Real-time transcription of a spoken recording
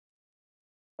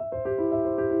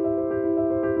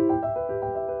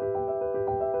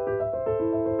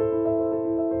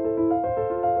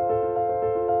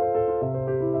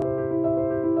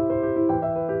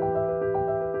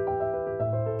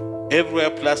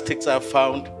everywhere plastics are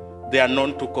found, they are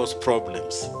known to cause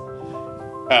problems.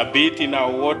 Be it in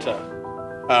our water,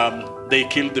 they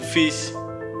kill the fish,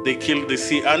 they kill the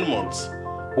sea animals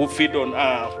who feed on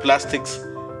plastics,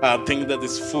 think that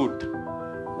is food.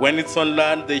 When it's on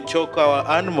land, they choke our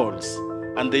animals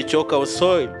and they choke our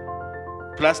soil.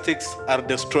 Plastics are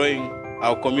destroying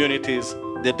our communities,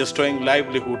 they're destroying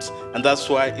livelihoods, and that's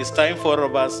why it's time for all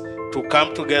of us to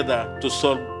come together to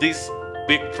solve this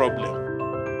big problem.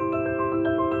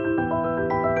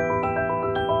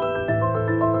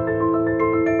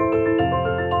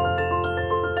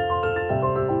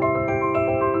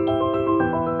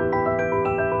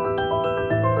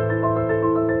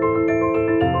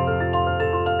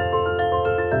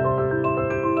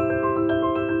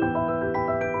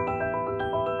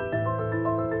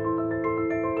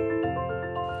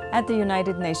 At the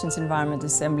United Nations Environment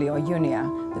Assembly, or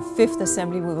UNEA, the fifth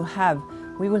assembly we will have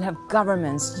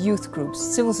governments, youth groups,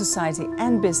 civil society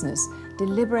and business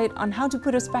deliberate on how to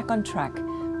put us back on track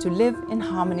to live in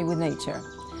harmony with nature.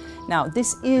 Now,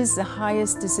 this is the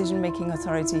highest decision-making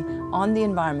authority on the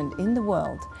environment in the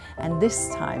world, and this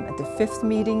time, at the fifth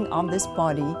meeting of this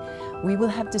body, we will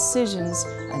have decisions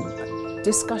and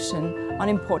discussion on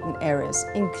important areas,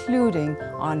 including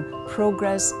on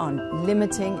progress on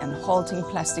limiting and halting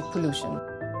plastic pollution.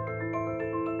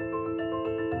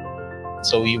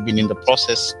 So we've been in the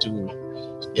process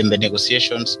in the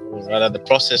negotiations, or rather the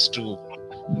process to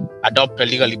adopt a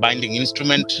legally binding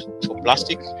instrument for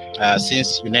plastic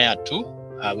since UNEA 2,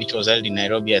 which was held in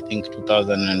Nairobi, I think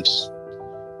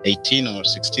 2018 or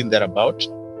 16 thereabout.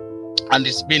 And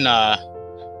it's been a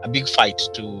big fight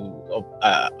to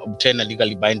obtain a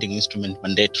legally binding instrument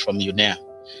mandate from UNEA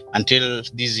until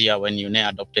this year when UNEA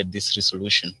adopted this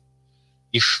resolution.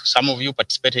 If some of you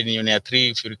participated in UNEA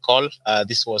 3, if you recall,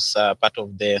 this was part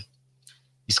of the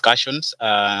discussions,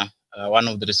 one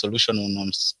of the resolution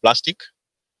on plastic.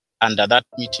 And at that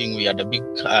meeting, we had a big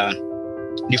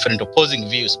different opposing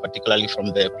views, particularly from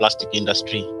the plastic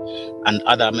industry and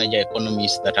other major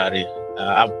economies that are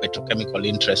have petrochemical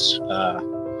interests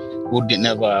who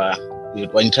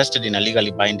were interested in a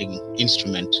legally binding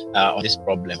instrument on this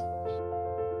problem.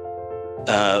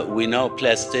 We know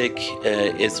plastic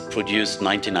is produced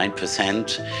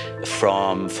 99%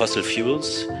 from fossil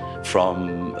fuels,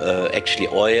 from actually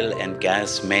oil and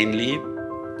gas mainly.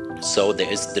 So there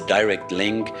is the direct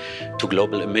link to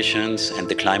global emissions and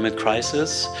the climate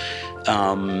crisis.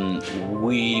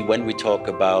 When we talk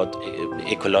about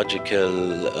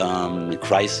ecological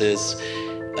crisis,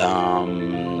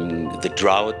 the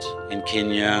drought in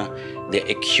Kenya, the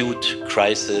acute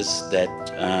crisis that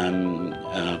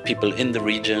people in the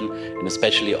region, and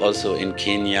especially also in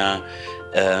Kenya,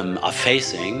 are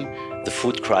facing, the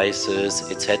food crisis,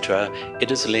 etc., it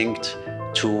is linked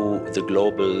to the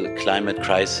global climate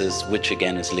crisis, which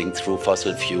again is linked through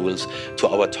fossil fuels to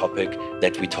our topic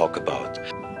that we talk about.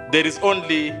 There is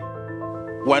only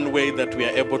one way that we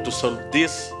are able to solve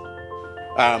these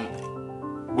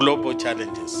global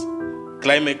challenges,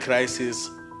 climate crisis,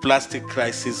 plastic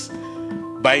crisis,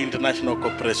 by international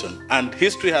cooperation. And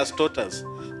history has taught us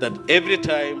that every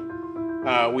time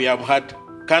we have had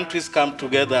countries come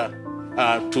together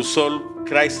to solve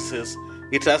crises,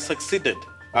 it has succeeded.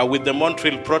 With the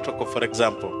Montreal Protocol, for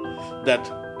example, that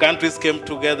countries came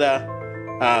together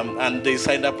and they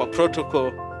signed up a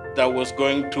protocol that was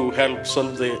going to help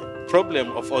solve the problem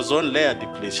of ozone layer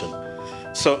depletion.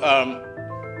 So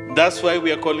that's why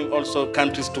we are calling also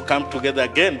countries to come together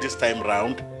again this time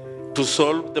around to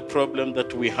solve the problem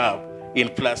that we have in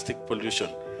plastic pollution.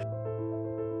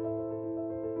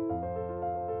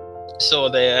 So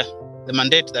the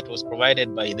mandate that was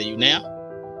provided by the UNEA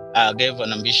gave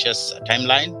an ambitious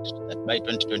timeline that by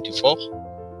 2024,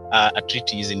 a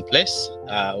treaty is in place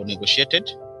or negotiated.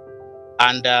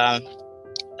 And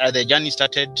the journey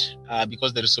started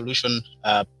because the resolution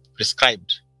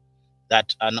prescribed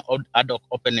that an ad hoc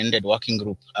open-ended working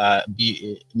group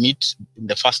meet in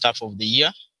the first half of the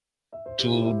year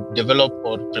to develop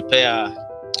or prepare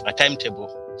a timetable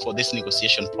for this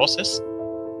negotiation process,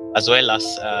 as well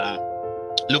as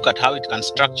look at how it can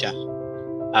structure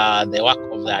the work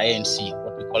of the INC,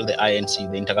 what we call the INC,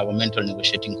 the Intergovernmental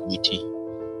Negotiating Committee.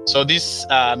 So this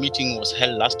meeting was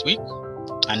held last week,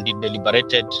 and it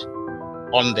deliberated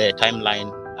on the timeline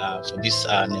for this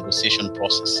negotiation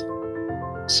process.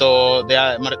 So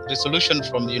the resolution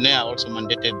from the UNEA also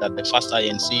mandated that the first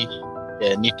INC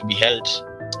need to be held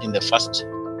in the first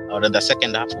or the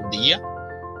second half of the year.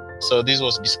 So this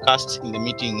was discussed in the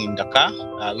meeting in Dakar,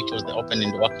 which was the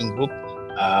open-ended working group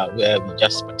where we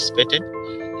just participated.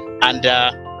 And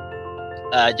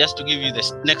just to give you the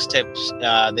next steps,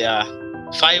 there are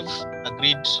 5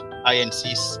 agreed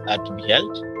INCs to be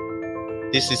held.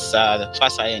 This is the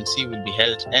first INC will be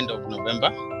held end of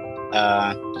November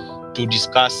to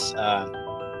discuss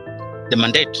the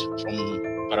mandate from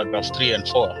paragraph 3 and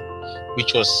 4,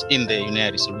 which was in the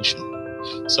UNEA resolution.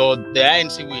 So the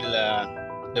INC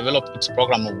will develop its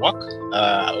program of work.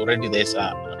 Already there's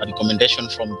a recommendation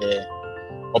from the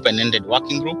open-ended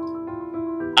working group.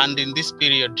 And in this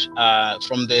period,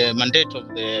 from the mandate of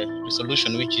the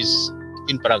resolution, which is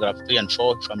in paragraph 3 and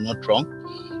 4, if I'm not wrong,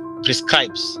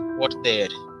 prescribes what the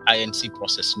INC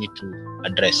process need to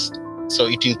address. So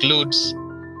it includes,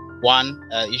 one,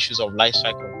 issues of life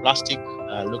cycle of plastic,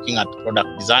 looking at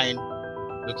product design,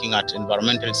 looking at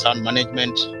environmental sound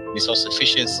management, resource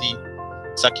efficiency,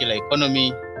 circular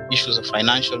economy, issues of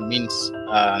financial means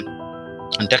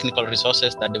and technical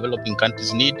resources that developing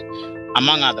countries need,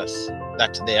 among others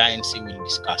that the INC will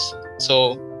discuss.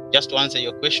 So just to answer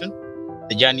your question,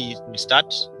 the journey will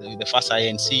start with the first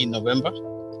INC in November,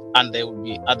 and there will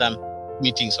be other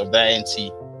meetings of the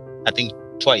INC, I think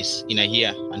twice in a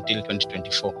year until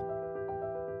 2024.